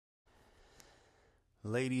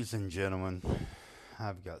Ladies and gentlemen,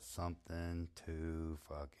 I've got something to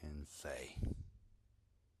fucking say.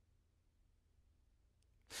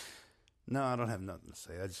 No, I don't have nothing to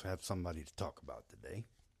say. I just have somebody to talk about today.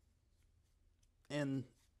 And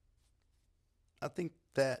I think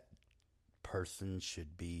that person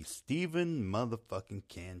should be Steven motherfucking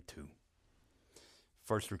Cantu.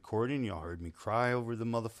 First recording, y'all heard me cry over the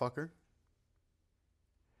motherfucker.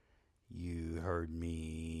 You heard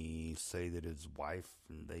me say that his wife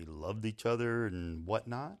and they loved each other and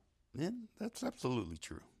whatnot. And that's absolutely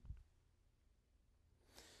true.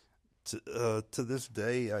 To this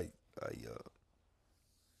day,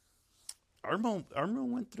 Armo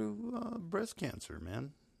went through breast cancer,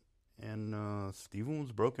 man, and Steven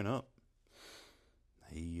was broken up.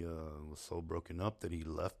 He was so broken up that he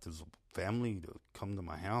left his family to come to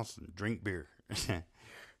my house and drink beer.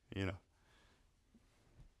 you know,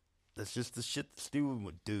 that's just the shit that Steven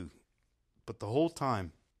would do. But the whole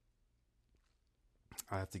time,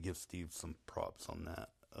 I have to give Steve some props on that.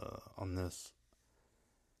 On this,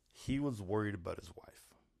 he was worried about his wife.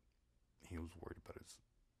 He was worried about his,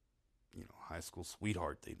 high school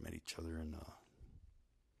sweetheart. They'd met each other in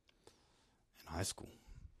high school,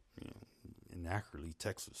 in Ackerley,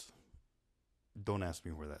 Texas. Don't ask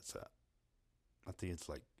me where that's at. I think it's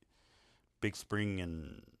like Big Spring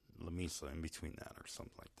and La Mesa, in between that or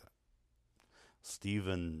something like that.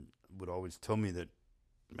 Steven would always tell me that,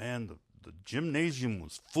 man, the gymnasium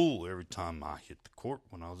was full every time I hit the court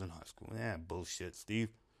when I was in high school. Yeah, bullshit, Steve.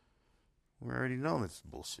 We already know that's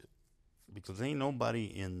bullshit. Because ain't nobody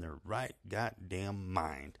in their right goddamn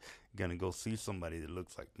mind gonna go see somebody that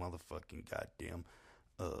looks like motherfucking goddamn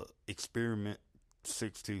Experiment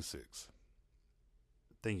 626.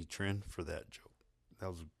 Thank you, Trent, for that joke. That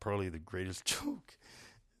was probably the greatest joke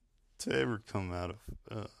to ever come out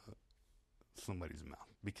of somebody's mouth.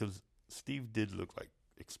 Because Steve did look like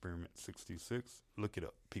Experiment 626. Look it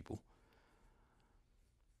up, people.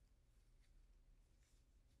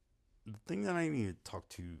 The thing that I need to talk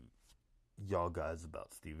to y'all guys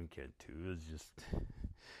about Steven Cantu is just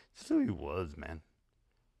who he was, man.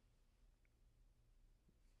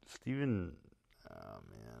 Steven, oh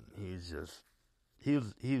man, he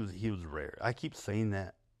was rare. I keep saying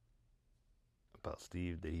that about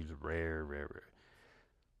Steve, that he's rare.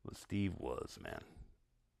 But Steve was, man.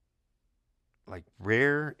 Like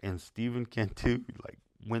rare and Steven Cantu like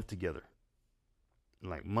went together.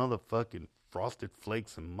 Like motherfucking frosted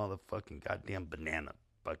flakes and motherfucking goddamn banana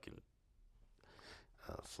fucking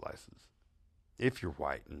slices. If you're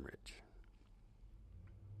white and rich.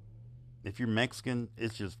 If you're Mexican,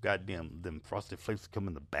 it's just goddamn them frosted flakes come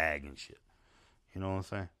in the bag and shit. You know what I'm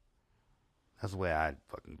saying? That's the way I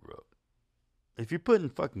fucking grew up. If you're putting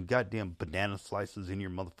fucking goddamn banana slices in your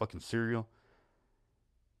motherfucking cereal,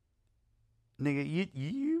 nigga,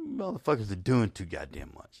 you motherfuckers are doing too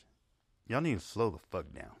goddamn much. Y'all need to slow the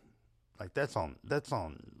fuck down. Like that's on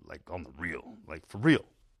like on the real. Like for real.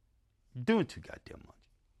 You're doing too goddamn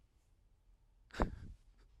much.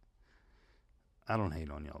 I don't hate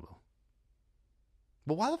on y'all though.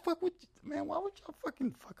 But why the fuck why would y'all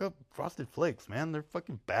fucking fuck up Frosted Flakes, man? They're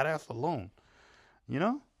fucking badass alone. You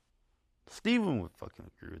know? Steven would fucking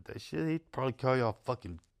agree with that shit. He'd probably call y'all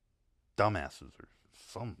fucking dumbasses or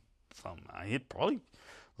something. He'd probably,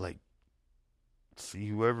 like, see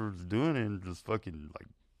whoever's doing it and just fucking, like,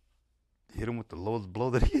 hit him with the lowest blow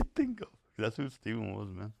that he could think of. That's who Steven was,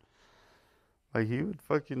 man. Like, he would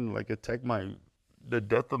fucking, like, attack the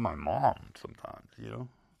death of my mom sometimes, you know?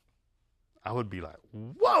 I would be like,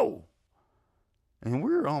 whoa! And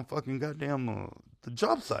we were on fucking goddamn the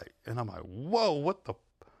job site. And I'm like, whoa, what the?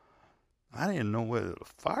 I didn't know whether to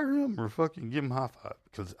fire him or fucking give him a high five.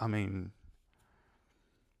 Because, I mean,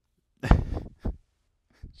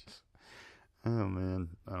 just, oh man,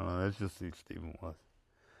 I don't know. That's just who Steven was.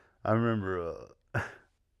 I remember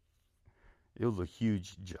it was a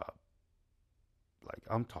huge job. Like,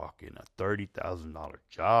 I'm talking a $30,000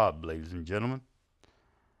 job, ladies and gentlemen.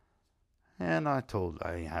 And I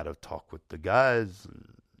had a talk with the guys,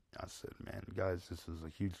 and I said, man, guys, this is a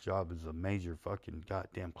huge job. It's a major fucking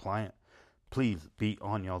goddamn client. Please be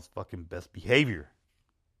on y'all's fucking best behavior.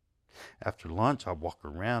 After lunch, I walk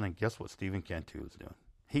around, and guess what Steven Cantu is doing?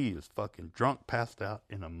 He is fucking drunk, passed out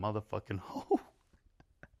in a motherfucking hole.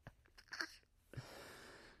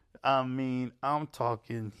 I mean, I'm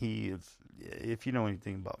talking, he is, if you know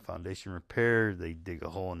anything about foundation repair, they dig a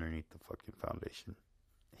hole underneath the fucking foundation.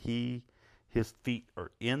 His feet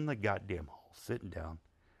are in the goddamn hole, sitting down,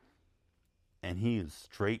 and he is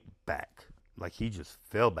straight back. Like he just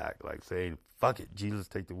fell back, like saying, fuck it, Jesus,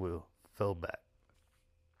 take the wheel. Fell back.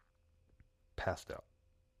 Passed out.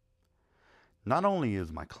 Not only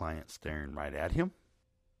is my client staring right at him,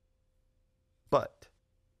 but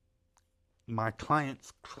my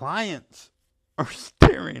client's clients are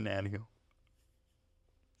staring at him.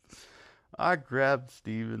 I grabbed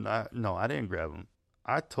Steven. No, I didn't grab him.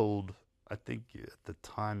 I think at the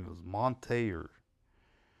time it was Monte or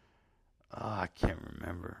I can't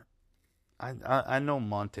remember. I know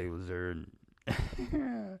Monte was there. And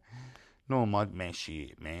no, man,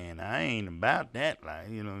 shit, man, I ain't about that. Like,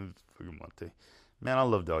 it's fucking Monte. Man, I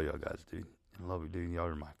loved all y'all guys, dude. I love you, dude. Y'all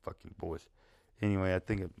are my fucking boys. Anyway, I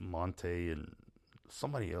think Monte and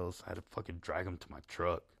somebody else, I had to fucking drag him to my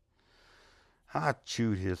truck. I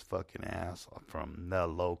chewed his fucking ass from the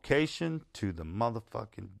location to the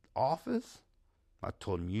motherfucking office. I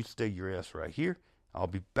told him, you stay your ass right here. I'll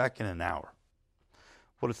be back in an hour.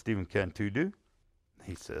 What does Stephen Cantu do?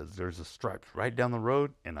 He says, there's a Stripes right down the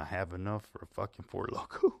road, and I have enough for a fucking Four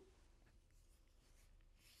Loko.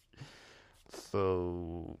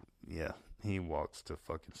 So, yeah, he walks to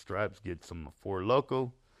fucking Stripes, gets some Four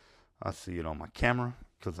Loko. I see it on my camera,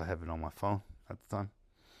 because I have it on my phone at the time.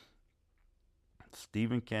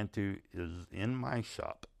 Stephen Cantu is in my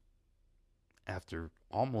shop after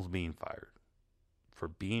almost being fired for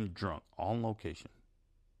being drunk on location.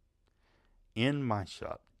 In my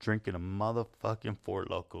shop, drinking a motherfucking Four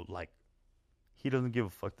Loko like he doesn't give a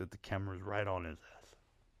fuck that the camera's right on his ass.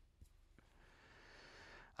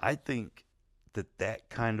 I think that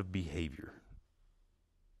kind of behavior,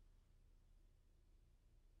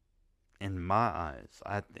 in my eyes,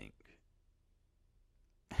 I think,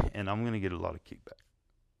 and I'm going to get a lot of kickback,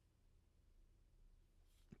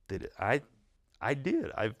 I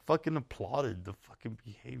did. I fucking applauded the fucking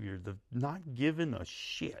behavior, the not giving a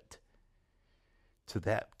shit to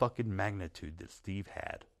that fucking magnitude that Steve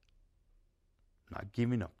had. Not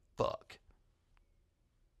giving a fuck.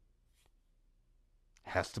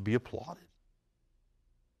 Has to be applauded.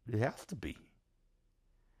 It has to be.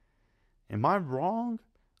 Am I wrong?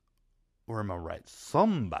 Or am I right?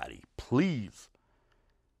 Somebody, please.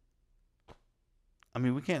 I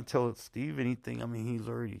mean, we can't tell Steve anything. I mean, he's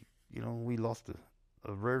already, we lost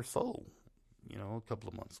a rare soul, a couple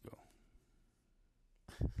of months ago.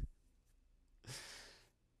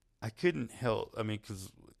 I couldn't help. I mean,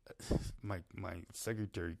 because my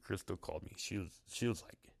secretary Crystal called me. She was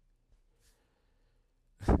like,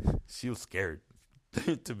 she was scared,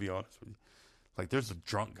 to be honest with you. Like, there's a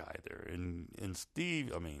drunk guy there, and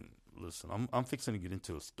Steve. I mean, listen, I'm fixing to get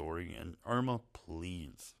into a story, and Irma,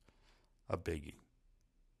 please, I beg you,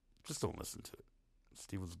 just don't listen to it.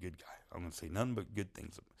 Steve was a good guy. I'm gonna say nothing but good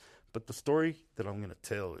things. But the story that I'm gonna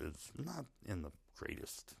tell is not in the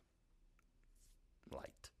greatest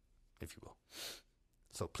light, if you will.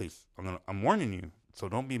 So please, I'm warning you. So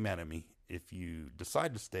don't be mad at me if you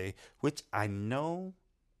decide to stay, which I know,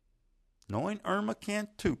 knowing Irma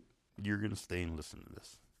Cantu, you're gonna stay and listen to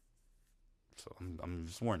this. So I'm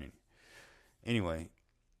just warning you. Anyway,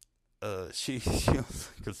 she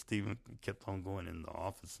because Steven kept on going in the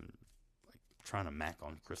office and like trying to mac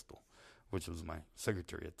on Crystal, which was my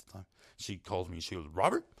secretary at the time. She calls me. She goes,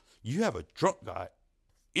 Robert, you have a drunk guy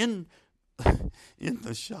in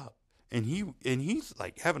the shop, and he's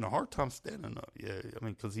like having a hard time standing up. Yeah, I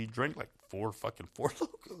mean, because he drank like four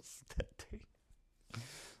Lokos that day.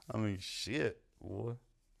 I mean, shit, boy.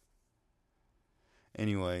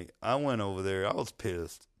 Anyway, I went over there. I was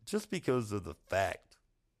pissed just because of the fact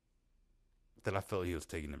that I felt he was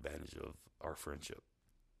taking advantage of our friendship.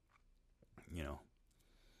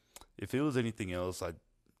 If it was anything else,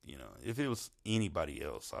 if it was anybody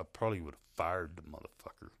else, I probably would have fired the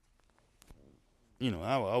motherfucker.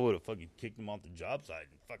 I would have fucking kicked him off the job site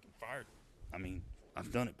and fucking fired him. I mean,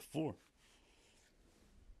 I've done it before.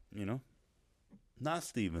 Not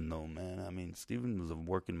Steven, though, man. I mean, Steven was a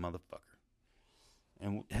working motherfucker.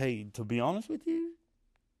 And, hey, to be honest with you,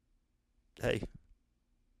 hey,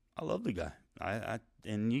 I love the guy.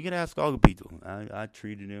 And you can ask all the people. I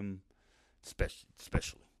treated him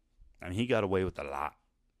specially. I mean, he got away with a lot.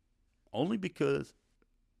 Only because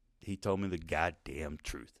he told me the goddamn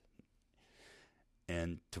truth.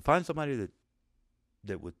 And to find somebody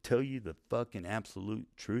that would tell you the fucking absolute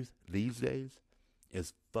truth these days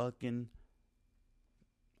is fucking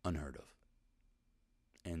unheard of.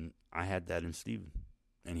 And I had that in Steven.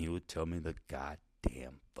 And he would tell me the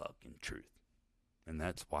goddamn fucking truth. And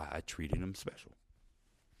that's why I treated him special.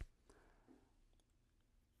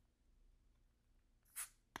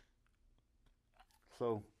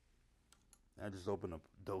 So, I just opened up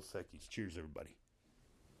Dos Equis. Cheers, everybody.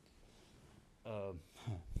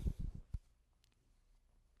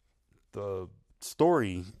 The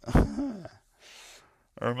story,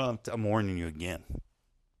 I'm warning you again.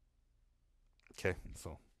 Okay,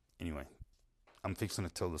 so anyway, I'm fixing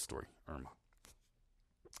to tell the story, Irma.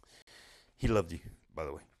 He loved you, by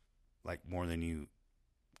the way, like more than you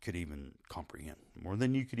could even comprehend, more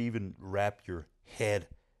than you could even wrap your head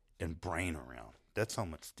and brain around. That's how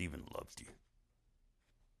much Steven loves you.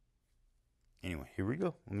 Anyway, here we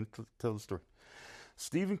go. I'm going to tell the story.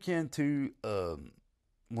 Steven Cantu,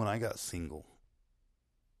 when I got single,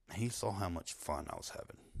 he saw how much fun I was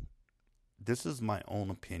having. This is my own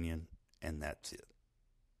opinion, and that's it.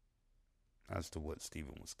 As to what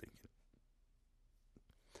Steven was thinking.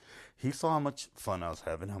 He saw how much fun I was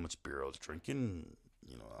having, how much beer I was drinking.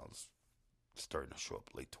 You know, I was starting to show up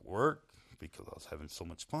late to work because I was having so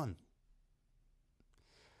much fun.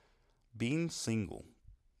 Being single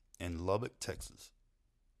in Lubbock, Texas,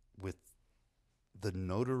 with the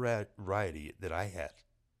notoriety that I had.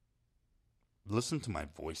 Listen to my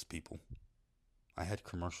voice, people. I had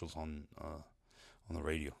commercials on the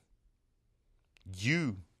radio.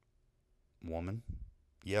 You, woman,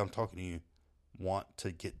 yeah, I'm talking to you, want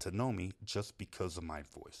to get to know me just because of my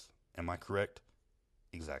voice. Am I correct?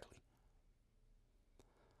 Exactly.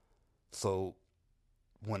 So,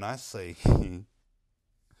 when I say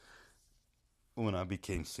when I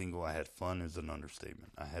became single, I had fun is an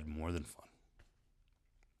understatement. I had more than fun.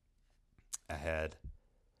 I had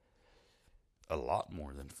a lot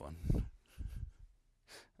more than fun.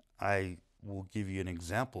 I will give you an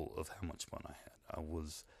example of how much fun I had. I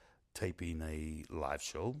was taping a live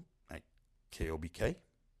show at KOBK,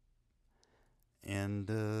 and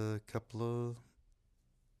a couple of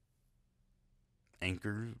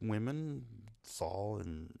anchor women saw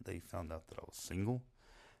and they found out that I was single,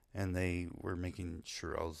 and they were making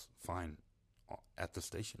sure I was fine at the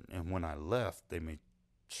station. And when I left, they made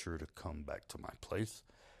sure to come back to my place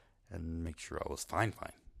and make sure I was fine.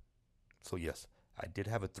 So yes, I did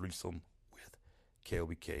have a threesome with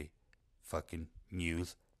KOBK fucking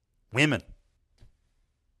News women.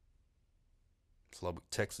 It's Lubbock,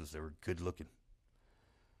 Texas. They were good looking.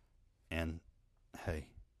 And hey,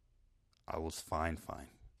 I was fine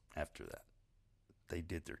after that. They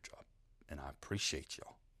did their job. And I appreciate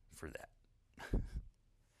y'all for that.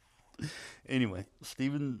 Anyway,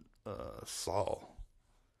 Steven saw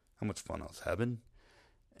how much fun I was having.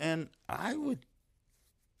 And I would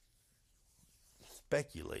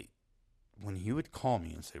speculate when he would call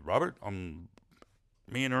me and say, Robert,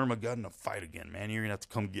 me and Irma got in a fight again, man. You're going to have to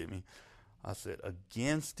come get me. I said,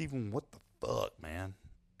 again, Steven, what the fuck, man?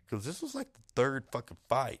 Because this was like the third fucking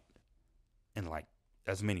fight in like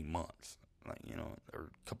as many months. Like, you know, or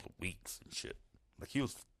a couple of weeks and shit. Like he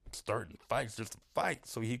was starting fights just to fight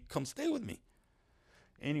so he'd come stay with me.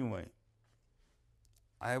 Anyway,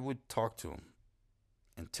 I would talk to him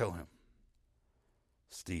and tell him,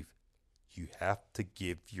 Steve, you have to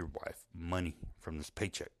give your wife money from this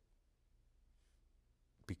paycheck.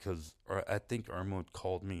 Because I think Irma had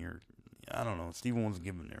called me, or I don't know, Steven wasn't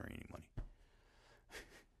giving her any money.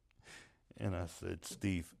 And I said,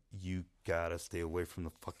 Steve, you gotta stay away from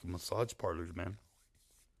the fucking massage parlors, man.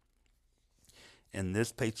 And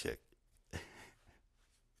this paycheck,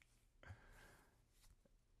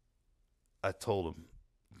 I told him,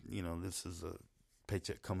 you know, this is a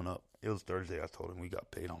paycheck coming up. It was Thursday. I told him we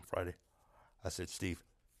got paid on Friday. I said, Steve,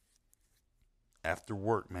 after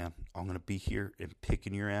work, man, I'm going to be here and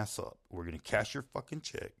picking your ass up. We're going to cash your fucking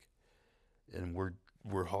check. And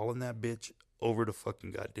we're hauling that bitch over to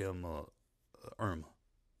fucking goddamn Irma.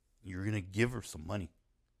 You're going to give her some money.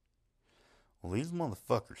 Well, these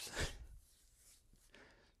motherfuckers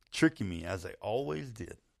tricking me as they always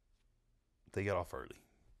did. They got off early.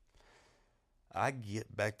 I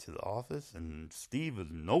get back to the office and Steve is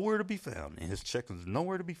nowhere to be found. And his check is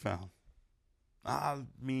nowhere to be found. I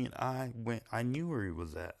mean, I knew where he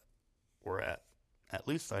was at. Or at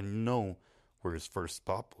least I know where his first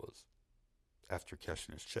stop was after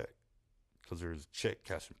cashing his check. Because there's a check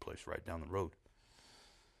cashing place right down the road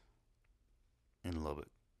in Lubbock.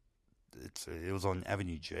 It was on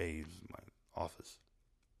Avenue J. It was my office.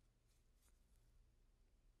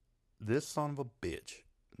 This son of a bitch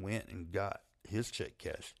went and got his check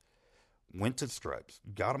cashed. Went to Stripes.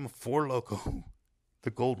 Got him a Four Loko. The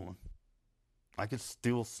gold one. I could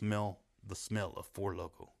still smell the smell of Four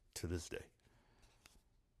Loko to this day.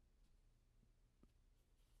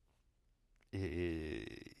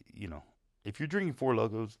 You know, if you're drinking Four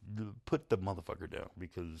Lokos, put the motherfucker down.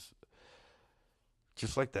 Because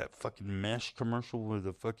just like that fucking mesh commercial where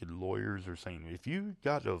the fucking lawyers are saying, if you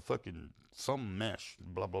got a fucking some mesh,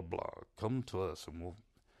 blah, blah, blah, come to us and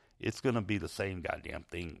it's going to be the same goddamn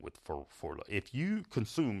thing with Four Loko. If you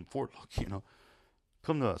consume Four Loko, you know,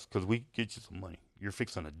 come to us because we can get you some money. You're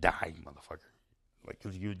fixing to die, motherfucker. Like,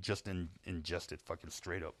 because you just ingested fucking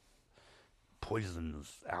straight up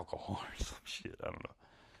poisonous alcohol or some shit. I don't know.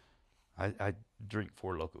 I drink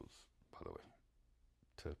Four Locos, by the way,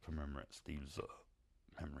 to commemorate Steve's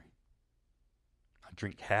memory. I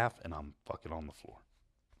drink half and I'm fucking on the floor.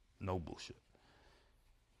 No bullshit.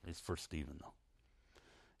 It's for Steven, though.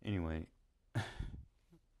 Anyway,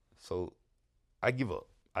 so I give up.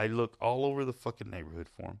 I look all over the fucking neighborhood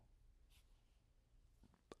for him.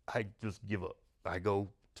 I just give up. I go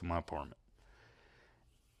to my apartment.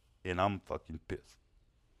 And I'm fucking pissed.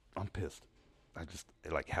 I'm pissed. I just,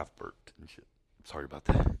 like, half burped and shit. Sorry about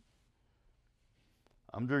that.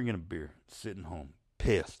 I'm drinking a beer, sitting home,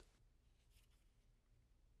 pissed.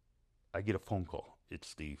 I get a phone call. It's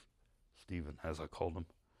Steve. Steven, as I called him.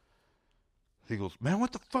 He goes, man,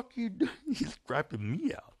 what the fuck are you doing? He's griping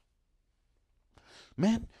me out.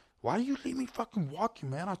 Man, why do you leave me fucking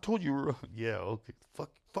walking, man? I told you. Yeah, okay.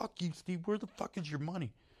 Fuck you, Steve. Where the fuck is your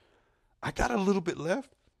money? I got a little bit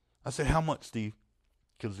left. I said, how much, Steve?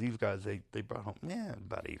 Because these guys, they brought home,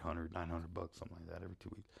 about 800, 900 bucks, something like that every 2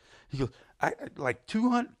 weeks. He goes, I like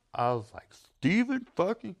 200. I was like, Steven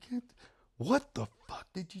fucking Kent, what the fuck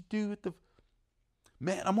did you do with the...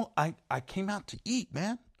 Man, I came out to eat,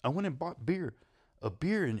 man. I went and bought a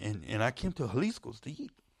beer, and I came to Jalisco's to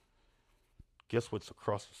eat. Guess what's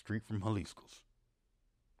across the street from Jalisco's?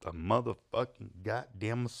 The motherfucking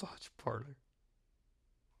goddamn massage parlor.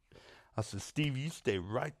 I said, Steve, you stay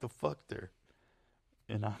right the fuck there.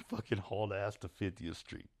 And I fucking hauled ass to 50th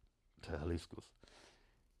Street to Jalisco's.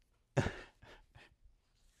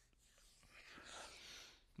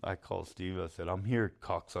 I called Steve. I said, I'm here,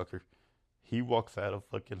 cocksucker. He walks out of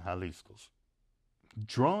fucking Jalisco's,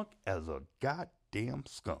 drunk as a goddamn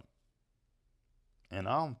skunk. And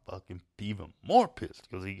I'm fucking even more pissed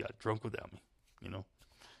because he got drunk without me. You know,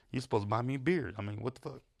 he's supposed to buy me beer. I mean, what the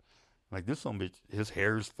fuck? Like, this son bitch, his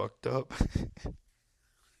hair is fucked up.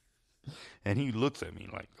 And he looks at me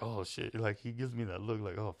like, oh shit. Like, he gives me that look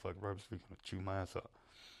like, oh fuck, Robert's gonna chew my ass up.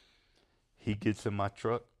 He gets in my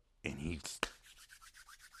truck and he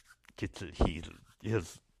gets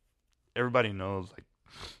it. Everybody knows, like,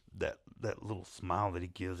 that little smile that he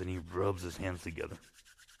gives, and he rubs his hands together.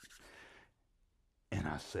 And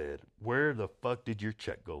I said, where the fuck did your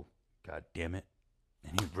check go? God damn it.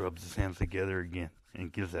 And he rubs his hands together again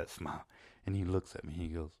and gives that smile. And he looks at me. He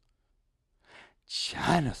goes,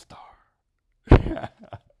 China Star.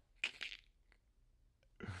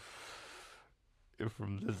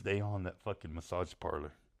 From this day on, that fucking massage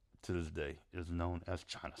parlor to this day is known as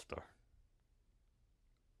China Star.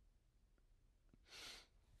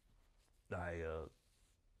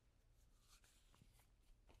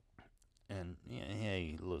 And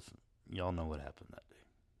hey, listen, y'all know what happened that day.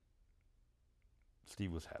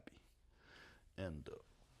 Steve was happy, and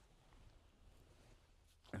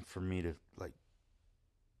for me to, like,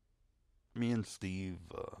 me and Steve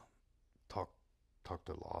talked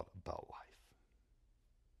a lot about life.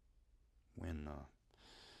 When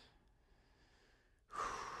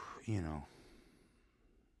you know,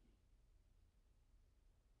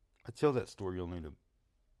 I tell that story only to,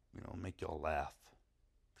 make y'all laugh,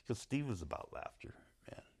 because Steve was about laughter,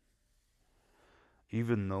 man.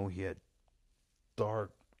 Even though he had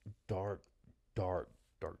dark, dark, dark,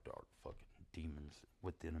 dark, dark fucking demons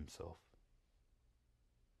within himself,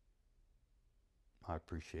 I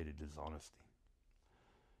appreciated his honesty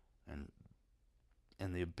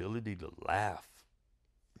and the ability to laugh.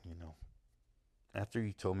 After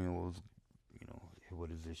he told me what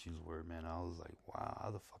his issues were, man, I was like, wow, how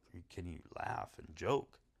the fuck can you laugh and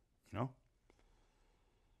joke?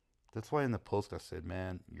 That's why in the post I said,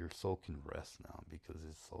 man, your soul can rest now, because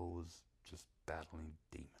his soul was just battling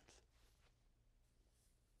demons.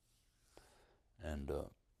 And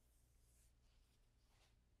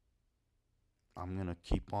I'm going to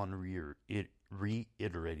keep on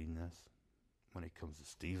reiterating this when it comes to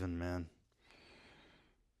Steven, man.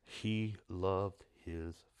 He loved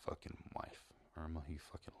his fucking wife. Irma, he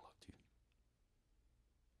fucking loved you.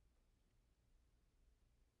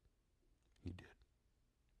 He did.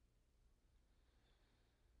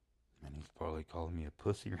 And he's probably calling me a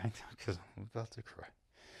pussy right now because I'm about to cry.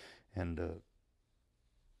 And,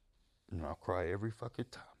 I'll cry every fucking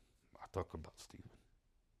time I talk about Steven.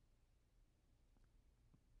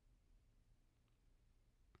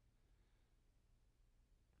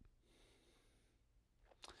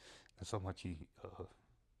 That's how much he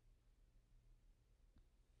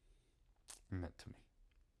meant to me.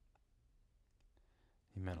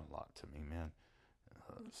 He meant a lot to me, man.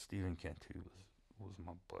 Steven Cantu was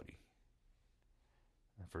my buddy.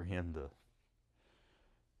 And for him to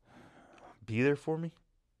be there for me,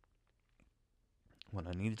 When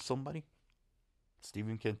I needed somebody,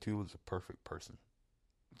 Stephen Cantu was the perfect person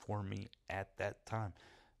for me at that time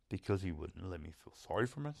because he wouldn't let me feel sorry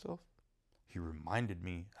for myself. He reminded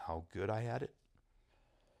me how good I had it.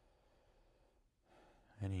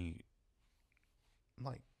 And he,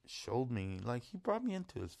 like, showed me, like, he brought me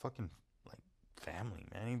into his fucking, like, family,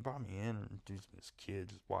 man. He brought me in and introduced me to his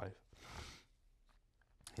kids, his wife,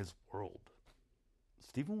 his world.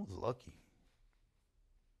 Stephen was lucky.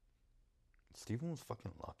 Stephen was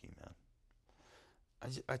fucking lucky, man.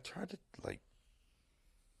 I tried to, like,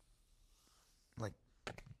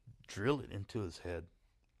 drill it into his head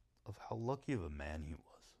of how lucky of a man he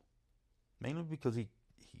was. Mainly because he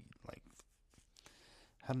like,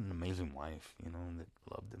 had an amazing wife, you know, that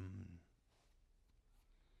loved him.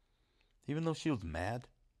 Even though she was mad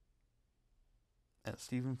at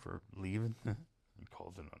Stephen for leaving, he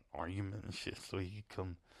calls it an argument and shit, so he could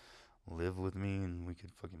come live with me and we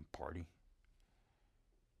could fucking party.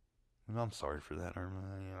 And I'm sorry for that, Irma.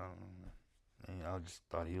 I just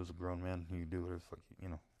thought he was a grown man. He could do whatever the fuck, you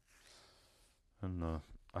know. And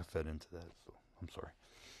I fed into that, so I'm sorry.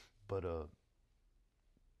 But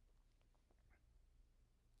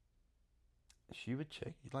she would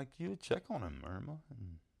check, like, you would check on him, Irma,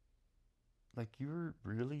 and like, you were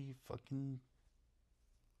really fucking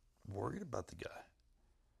worried about the guy.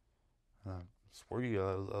 And I swore to you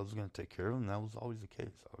I was gonna take care of him. That was always the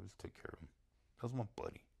case. I always took care of him. That was my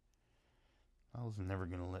buddy. I was never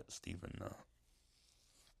gonna let Stephen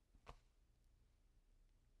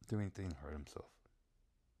do anything to hurt himself.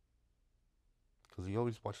 Because he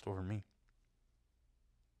always watched over me.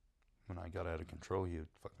 When I got out of control, he would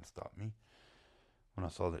fucking stop me. When I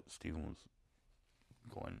saw that Stephen was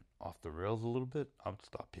going off the rails a little bit, I would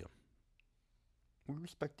stop him. We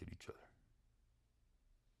respected each other.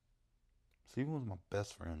 Stephen was my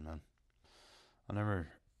best friend, man.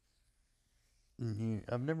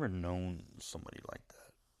 I've never known somebody like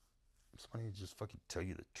that. Somebody who just fucking tell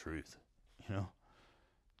you the truth, you know?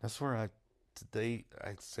 That's where today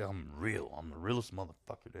I say I'm real. I'm the realest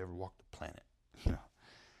motherfucker to ever walk the planet, you know?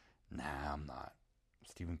 Nah, I'm not.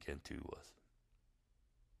 Stephen Cantu was.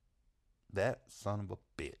 That son of a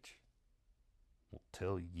bitch will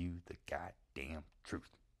tell you the goddamn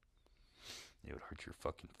truth. It would hurt your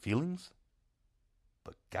fucking feelings,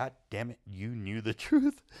 but goddamn it, you knew the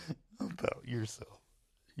truth about yourself,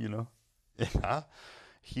 you know? And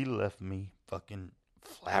he left me fucking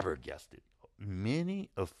flabbergasted many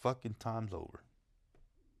a fucking times over.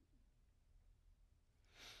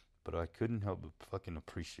 But I couldn't help but fucking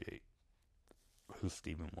appreciate who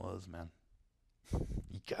Stephen was, man.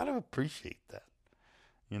 You gotta appreciate that,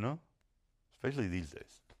 you know? Especially these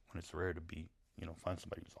days, when it's rare to be, you know, find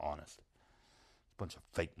somebody who's honest. A bunch of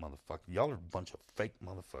fake motherfuckers. Y'all are a bunch of fake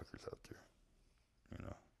motherfuckers out there, you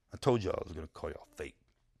know? I told y'all I was gonna call y'all fake.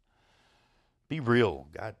 Be real,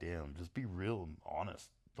 goddamn. Just be real and honest.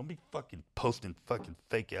 Don't be fucking posting fucking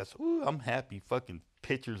fake ass, ooh, I'm happy fucking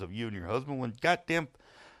pictures of you and your husband when goddamn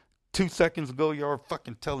 2 seconds ago y'all were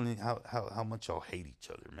fucking telling me how much y'all hate each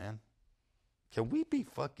other, man. Can we be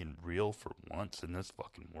fucking real for once in this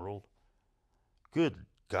fucking world? Good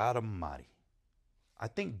God Almighty. I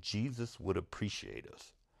think Jesus would appreciate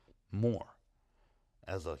us more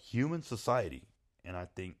as a human society. And I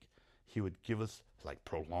think he would give us, like,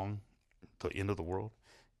 prolong the end of the world.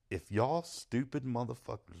 If y'all stupid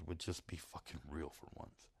motherfuckers would just be fucking real for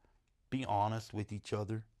once. Be honest with each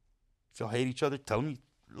other. If y'all hate each other, tell me,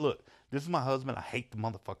 look, this is my husband. I hate the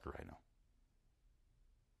motherfucker right now.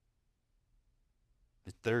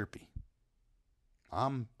 It's therapy.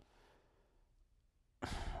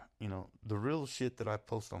 You know, the real shit that I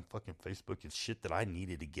post on fucking Facebook is shit that I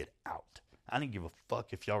needed to get out. I didn't give a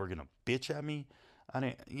fuck if y'all were gonna bitch at me.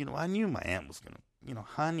 I knew my aunt was gonna, you know,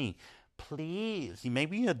 honey, please,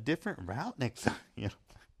 maybe a different route next time, you know.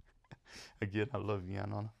 Again, I love you,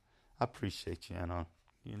 Aunt Anna. I appreciate you, Aunt Anna.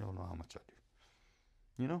 You don't know how much I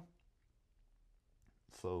do. You know?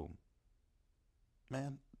 So,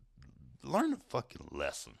 man, learn a fucking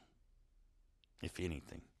lesson, if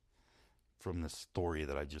anything, from this story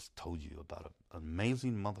that I just told you about an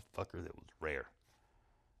amazing motherfucker that was rare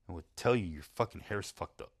and would tell you your fucking hair's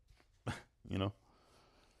fucked up, you know?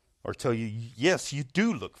 Or tell you, yes, you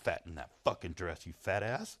do look fat in that fucking dress, you fat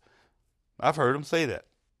ass. I've heard him say that.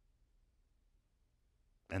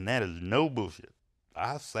 And that is no bullshit.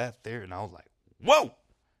 I sat there and I was like, whoa!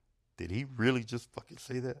 Did he really just fucking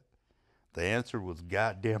say that? The answer was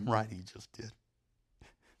goddamn right, he just did.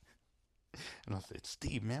 And I said,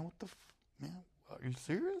 Steve, man, what the man, are you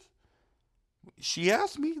serious? She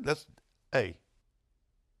asked me. Hey,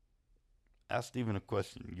 ask Steven a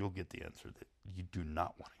question. You'll get the answer that you do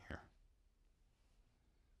not want to hear.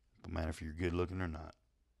 matter if you're good looking or not.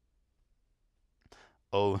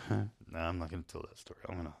 Oh, nah, I'm not gonna tell that story.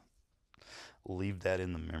 I'm gonna leave that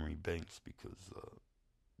in the memory banks because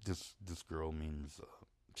this girl means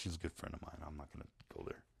she's a good friend of mine. I'm not gonna go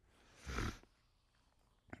there.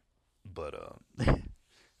 But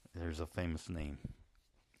there's a famous name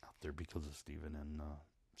out there because of Steven, and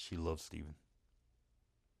she loves Steven.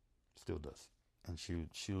 Still does. And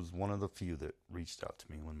she was one of the few that reached out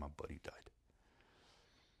to me when my buddy died.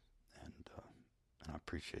 And I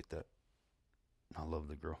appreciate that. I love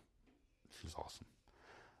the girl. She's awesome.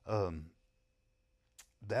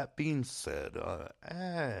 That being said, I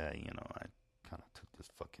kind of took this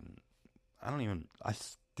fucking. I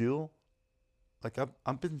still, like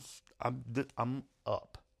I'm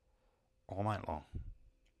up all night long.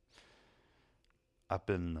 I've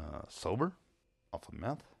been sober, off of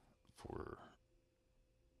meth, for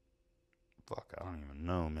fuck, I don't even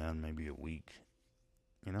know, man. Maybe a week,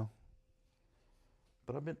 you know.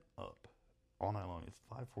 But I've been up all night long. It's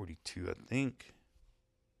 5:42, I think.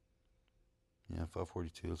 Yeah,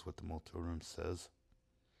 5:42 is what the motel room says.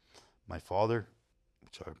 My father,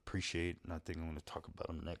 which I appreciate, and I think I'm going to talk about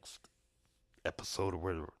him next episode, or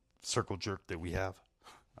where the circle jerk that we have.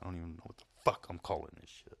 I don't even know what the fuck I'm calling this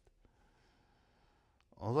shit.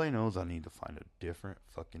 All I know is I need to find a different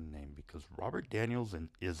fucking name, because Robert Daniels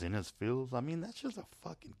is in his feels. I mean, that's just a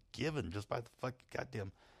fucking given just by the fucking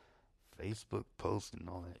goddamn Facebook post and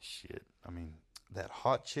all that shit. I mean, that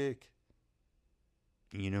hot chick,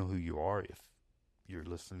 you know who you are if you're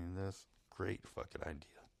listening to this. Great fucking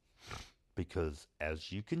idea. Because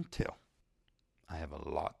as you can tell, I have a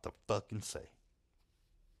lot to fucking say.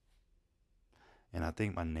 And I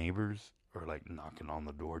think my neighbors are like knocking on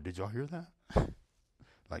the door. Did y'all hear that?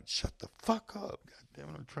 Like, shut the fuck up. God damn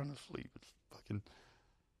it, I'm trying to sleep. It's fucking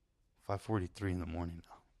 5:43 in the morning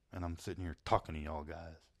now. And I'm sitting here talking to y'all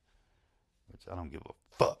guys. Which I don't give a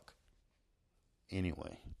fuck.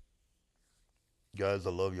 Anyway. Guys, I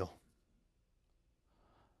love y'all.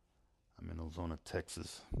 I'm in Ozona,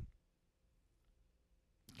 Texas.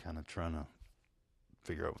 Kind of trying to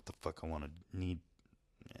figure out what the fuck I want to need.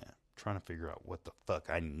 Yeah. Trying to figure out what the fuck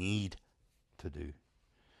I need to do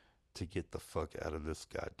to get the fuck out of this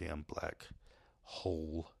goddamn black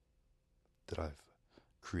hole that I've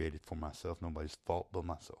created for myself. Nobody's fault but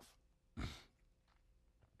myself.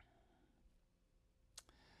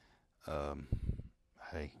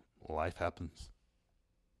 Hey, life happens.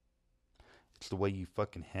 It's the way you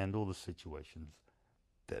fucking handle the situations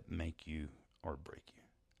that make you or break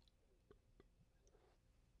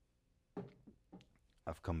you.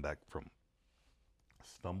 I've come back from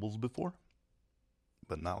stumbles before,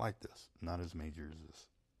 but not like this. Not as major as this.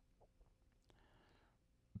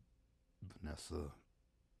 Vanessa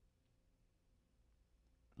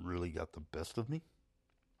really got the best of me.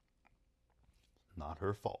 Not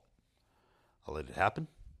her fault. I let it happen.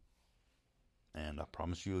 And I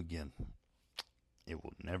promise you again, it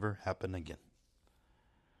will never happen again.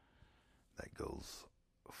 That goes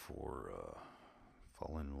for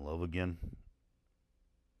falling in love again.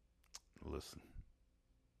 Listen,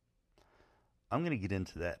 I'm going to get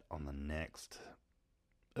into that on the next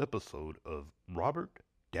episode of Robert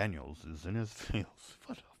Daniels is in his feels.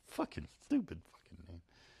 What a fucking stupid fucking name.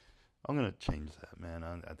 I'm going to change that, man.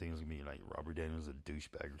 I think it's going to be like Robert Daniels a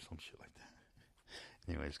douchebag or some shit like that.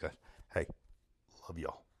 Anyways, guys, hey, love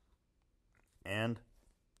y'all. And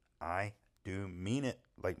I do mean it,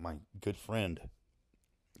 like my good friend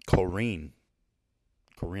Corinne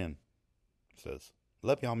says.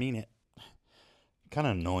 Love y'all, mean it. Kind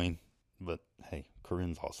of annoying, but hey,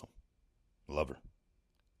 Corinne's awesome. Love her.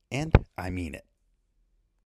 And I mean it.